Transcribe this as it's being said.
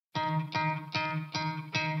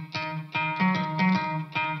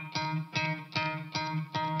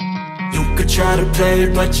could try to play,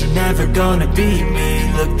 but you're never gonna beat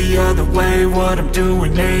me. Look the other way, what I'm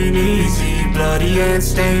doing ain't easy. Bloody hands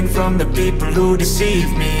stained from the people who deceive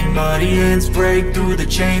me. Muddy hands break through the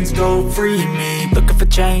chains, go free me. Looking for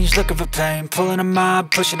change, looking for pain, pulling a mob,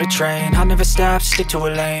 pushing a train. I'll never stop, stick to a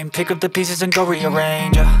lane, pick up the pieces and go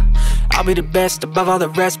rearrange. I'll be the best above all the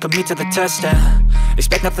rest, put me to the test and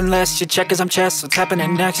expect nothing less. Your check is I'm chess, what's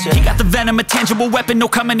happening next? Yeah. He got the venom, a tangible weapon, no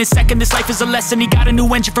coming in second. This life is a lesson. He got a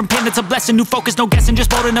new engine from pain, that's a blessing. New focus, no guessing, just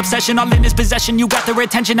bold and obsession. All in his possession, you got their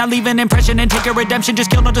attention. I'll leave an impression and take your redemption.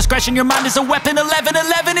 Just kill, no discretion, your mind is a weapon.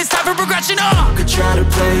 11-11, it's time for progression. You could try to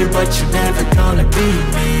play, but you're never gonna beat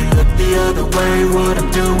me. Look the other way, what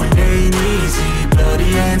I'm doing ain't easy.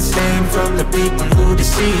 Bloody hands stained from the people who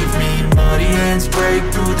deceive me. Muddy hands break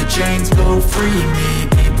through the chains, go free me.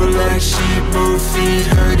 People like sheep move feet,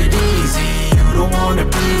 hurt it easy. You don't wanna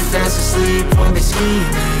be fast asleep when they're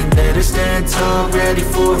scheming. Better stand tall, ready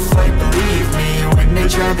for a fight, believe me. When they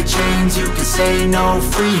try the chains, you can say no,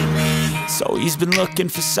 free me. So he's been looking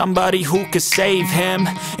for somebody who could save him,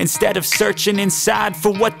 instead of searching inside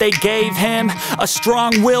for what they gave him. A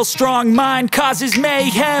strong will, strong mind causes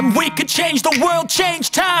mayhem. We could change the world,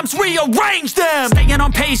 change times, rearrange them. Staying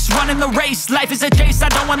on pace, running the race. Life is a chase, I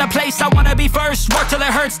don't want a place, I wanna be first. Work till it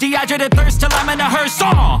hurts, dehydrated thirst till I'm in a hearse.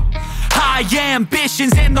 High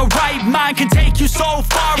ambitions and the right mind can take you so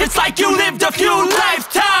far. It's like you lived a few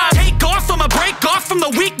lifetimes. Take off from a break off from the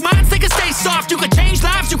weak minds. They can stay soft, you can change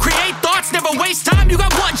lives, you create thoughts. Never waste time, you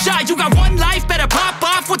got one shot, you got one life. Better pop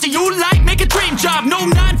off, what do you like? Make a dream job, no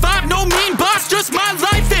 9-5, no mean boss. Just my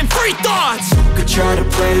life and free thoughts. You could try to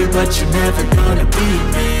play, but you're never gonna beat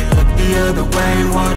me. Look the other way, what